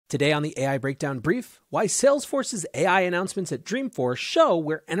Today on the AI Breakdown Brief, why Salesforce's AI announcements at Dreamforce show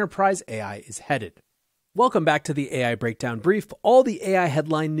where enterprise AI is headed. Welcome back to the AI Breakdown Brief, all the AI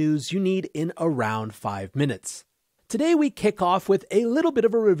headline news you need in around 5 minutes. Today we kick off with a little bit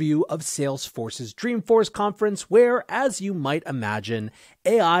of a review of Salesforce's Dreamforce conference where, as you might imagine,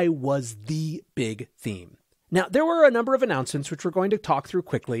 AI was the big theme. Now, there were a number of announcements which we're going to talk through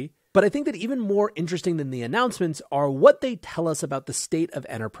quickly, but I think that even more interesting than the announcements are what they tell us about the state of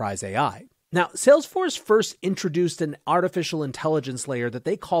enterprise AI. Now, Salesforce first introduced an artificial intelligence layer that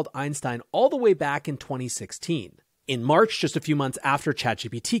they called Einstein all the way back in 2016. In March, just a few months after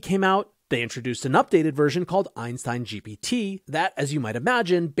ChatGPT came out, they introduced an updated version called Einstein GPT that, as you might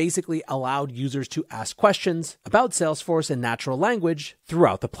imagine, basically allowed users to ask questions about Salesforce in natural language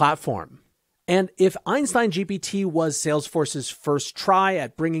throughout the platform. And if Einstein GPT was Salesforce's first try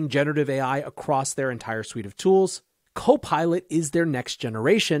at bringing generative AI across their entire suite of tools, Copilot is their next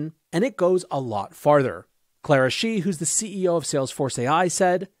generation, and it goes a lot farther. Clara Shih, who's the CEO of Salesforce AI,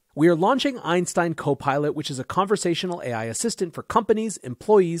 said, "We are launching Einstein Copilot, which is a conversational AI assistant for companies,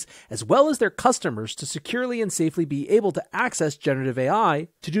 employees, as well as their customers to securely and safely be able to access generative AI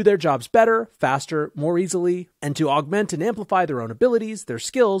to do their jobs better, faster, more easily, and to augment and amplify their own abilities, their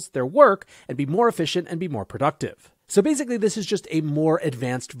skills, their work, and be more efficient and be more productive." So basically, this is just a more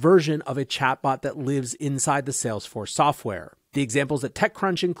advanced version of a chatbot that lives inside the Salesforce software. The examples that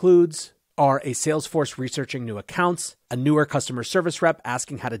TechCrunch includes are a Salesforce researching new accounts, a newer customer service rep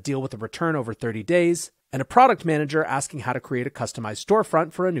asking how to deal with a return over 30 days, and a product manager asking how to create a customized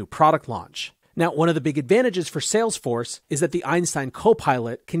storefront for a new product launch. Now, one of the big advantages for Salesforce is that the Einstein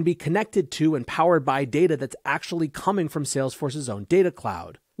Copilot can be connected to and powered by data that's actually coming from Salesforce's own data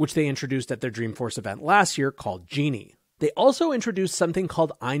cloud, which they introduced at their Dreamforce event last year called Genie. They also introduced something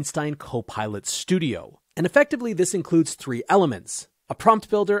called Einstein Copilot Studio, and effectively this includes 3 elements: a prompt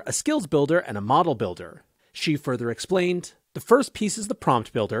builder, a skills builder, and a model builder. She further explained, the first piece is the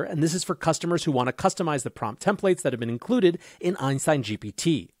prompt builder, and this is for customers who want to customize the prompt templates that have been included in Einstein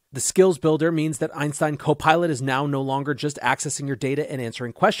GPT. The skills builder means that Einstein Copilot is now no longer just accessing your data and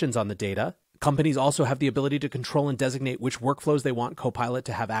answering questions on the data. Companies also have the ability to control and designate which workflows they want Copilot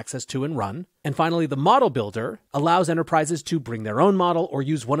to have access to and run. And finally, the model builder allows enterprises to bring their own model or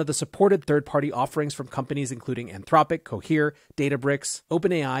use one of the supported third-party offerings from companies including Anthropic, Cohere, Databricks,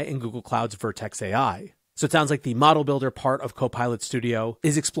 OpenAI, and Google Cloud's Vertex AI. So it sounds like the model builder part of Copilot Studio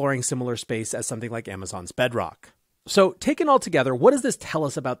is exploring similar space as something like Amazon's Bedrock. So taken all together, what does this tell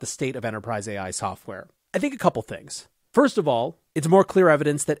us about the state of enterprise AI software? I think a couple things. First of all, it's more clear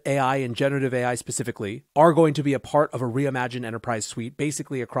evidence that AI and generative AI specifically are going to be a part of a reimagined enterprise suite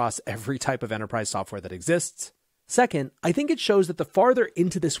basically across every type of enterprise software that exists. Second, I think it shows that the farther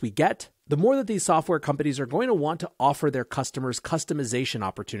into this we get, the more that these software companies are going to want to offer their customers customization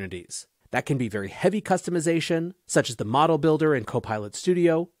opportunities. That can be very heavy customization, such as the model builder in Copilot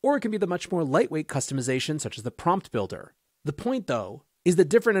Studio, or it can be the much more lightweight customization, such as the prompt builder. The point, though, is that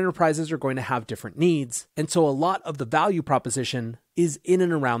different enterprises are going to have different needs, and so a lot of the value proposition is in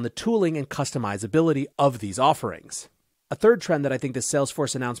and around the tooling and customizability of these offerings. A third trend that I think the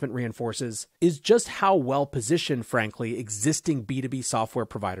Salesforce announcement reinforces is just how well positioned, frankly, existing B2B software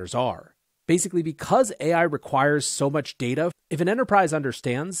providers are. Basically, because AI requires so much data, if an enterprise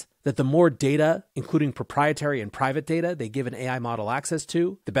understands that the more data, including proprietary and private data, they give an AI model access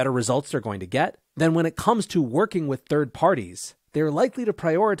to, the better results they're going to get, then when it comes to working with third parties, they're likely to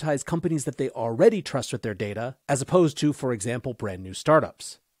prioritize companies that they already trust with their data, as opposed to, for example, brand new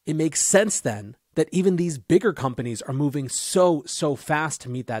startups. It makes sense then that even these bigger companies are moving so fast to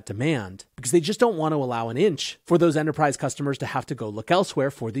meet that demand because they just don't want to allow an inch for those enterprise customers to have to go look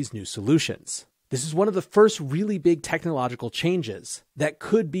elsewhere for these new solutions. This is one of the first really big technological changes that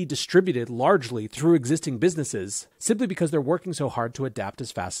could be distributed largely through existing businesses simply because they're working so hard to adapt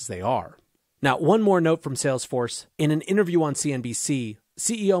as fast as they are. Now, one more note from Salesforce. In an interview on CNBC,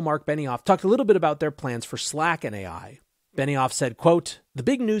 CEO Mark Benioff talked a little bit about their plans for Slack and AI. Benioff said, quote, "The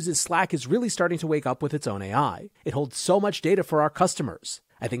big news is Slack is really starting to wake up with its own AI. It holds so much data for our customers.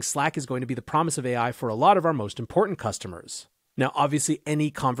 I think Slack is going to be the promise of AI for a lot of our most important customers." Now, obviously,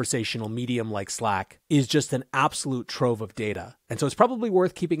 any conversational medium like Slack is just an absolute trove of data. And so it's probably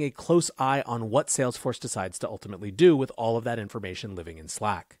worth keeping a close eye on what Salesforce decides to ultimately do with all of that information living in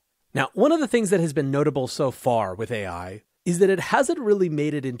Slack. Now, one of the things that has been notable so far with AI is that it hasn't really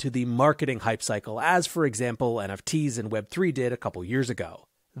made it into the marketing hype cycle as, for example, NFTs and Web3 did a couple years ago.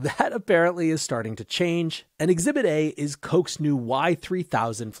 That apparently is starting to change, and Exhibit A is Coke's new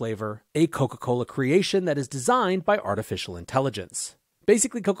Y3000 flavor, a Coca-Cola creation that is designed by artificial intelligence.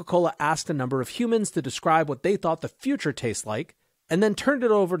 Basically, Coca-Cola asked a number of humans to describe what they thought the future tastes like, and then turned it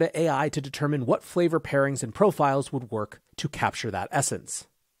over to AI to determine what flavor pairings and profiles would work to capture that essence.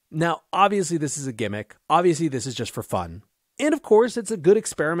 Now, obviously this is a gimmick. Obviously this is just for fun. And of course, it's a good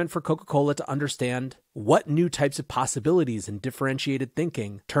experiment for Coca-Cola to understand what new types of possibilities and differentiated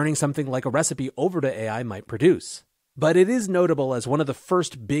thinking turning something like a recipe over to AI might produce. But it is notable as one of the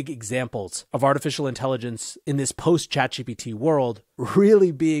first big examples of artificial intelligence in this post-ChatGPT world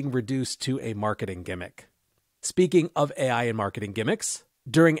really being reduced to a marketing gimmick. Speaking of AI and marketing gimmicks,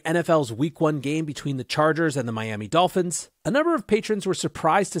 during NFL's Week 1 game between the Chargers and the Miami Dolphins, a number of patrons were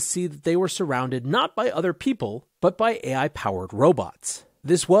surprised to see that they were surrounded not by other people, but by AI-powered robots.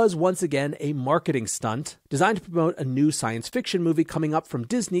 This was, once again, a marketing stunt designed to promote a new science fiction movie coming up from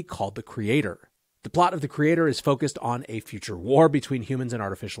Disney called The Creator. The plot of The Creator is focused on a future war between humans and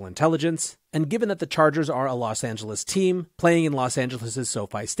artificial intelligence, and given that the Chargers are a Los Angeles team playing in Los Angeles'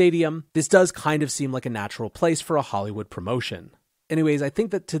 SoFi Stadium, this does kind of seem like a natural place for a Hollywood promotion. Anyways, I think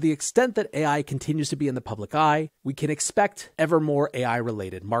that to the extent that AI continues to be in the public eye, we can expect ever more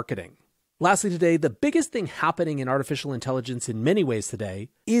AI-related marketing. Lastly today, the biggest thing happening in artificial intelligence in many ways today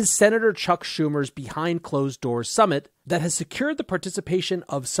is Senator Chuck Schumer's Behind Closed Doors Summit that has secured the participation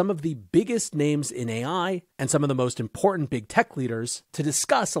of some of the biggest names in AI and some of the most important big tech leaders to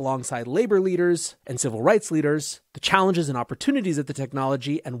discuss alongside labor leaders and civil rights leaders the challenges and opportunities of the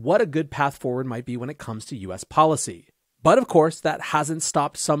technology and what a good path forward might be when it comes to US policy. But of course, that hasn't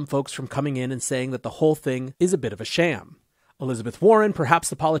stopped some folks from coming in and saying that the whole thing is a bit of a sham. Elizabeth Warren, perhaps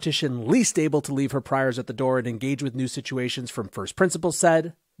the politician least able to leave her priors at the door and engage with new situations from first principles,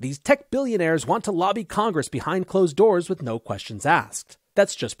 said, "These tech billionaires want to lobby Congress behind closed doors with no questions asked.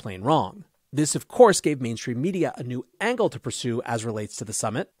 That's just plain wrong." This, of course, gave mainstream media a new angle to pursue as relates to the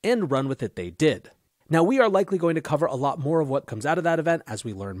summit, and run with it they did. Now, we are likely going to cover a lot more of what comes out of that event as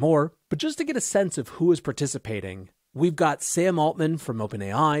we learn more, but just to get a sense of who is participating, we've got Sam Altman from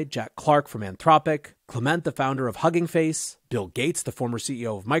OpenAI, Jack Clark from Anthropic, Clement, the founder of Hugging Face, Bill Gates, the former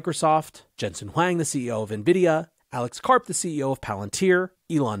CEO of Microsoft, Jensen Huang, the CEO of NVIDIA, Alex Karp, the CEO of Palantir,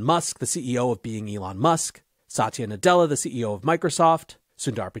 Elon Musk, the CEO of Being Elon Musk, Satya Nadella, the CEO of Microsoft,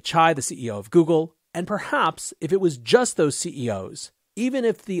 Sundar Pichai, the CEO of Google, and perhaps if it was just those CEOs, even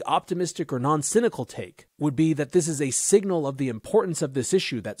if the optimistic or non-cynical take would be that this is a signal of the importance of this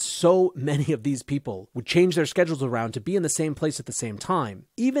issue, that so many of these people would change their schedules around to be in the same place at the same time,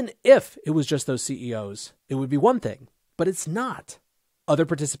 even if it was just those CEOs, it would be one thing, but it's not. Other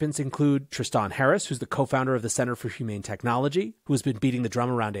participants include Tristan Harris, who's the co-founder of the Center for Humane Technology, who has been beating the drum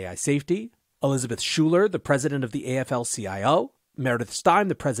around AI safety, Elizabeth Schuler, the president of the AFL-CIO, Meredith Stein,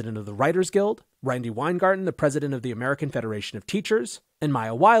 the president of the Writers Guild, Randy Weingarten, the president of the American Federation of Teachers, and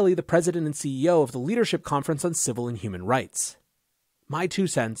Maya Wiley, the president and CEO of the Leadership Conference on Civil and Human Rights. My 2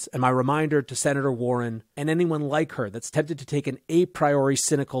 cents and my reminder to Senator Warren and anyone like her that's tempted to take an a priori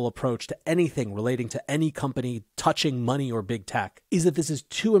cynical approach to anything relating to any company touching money or big tech is that this is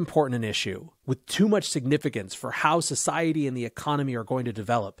too important an issue with too much significance for how society and the economy are going to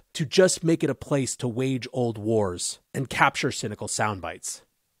develop to just make it a place to wage old wars and capture cynical sound bites.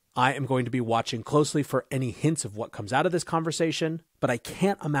 I am going to be watching closely for any hints of what comes out of this conversation, but I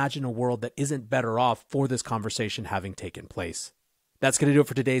can't imagine a world that isn't better off for this conversation having taken place. That's going to do it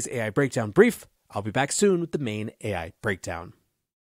for today's AI Breakdown Brief. I'll be back soon with the main AI Breakdown.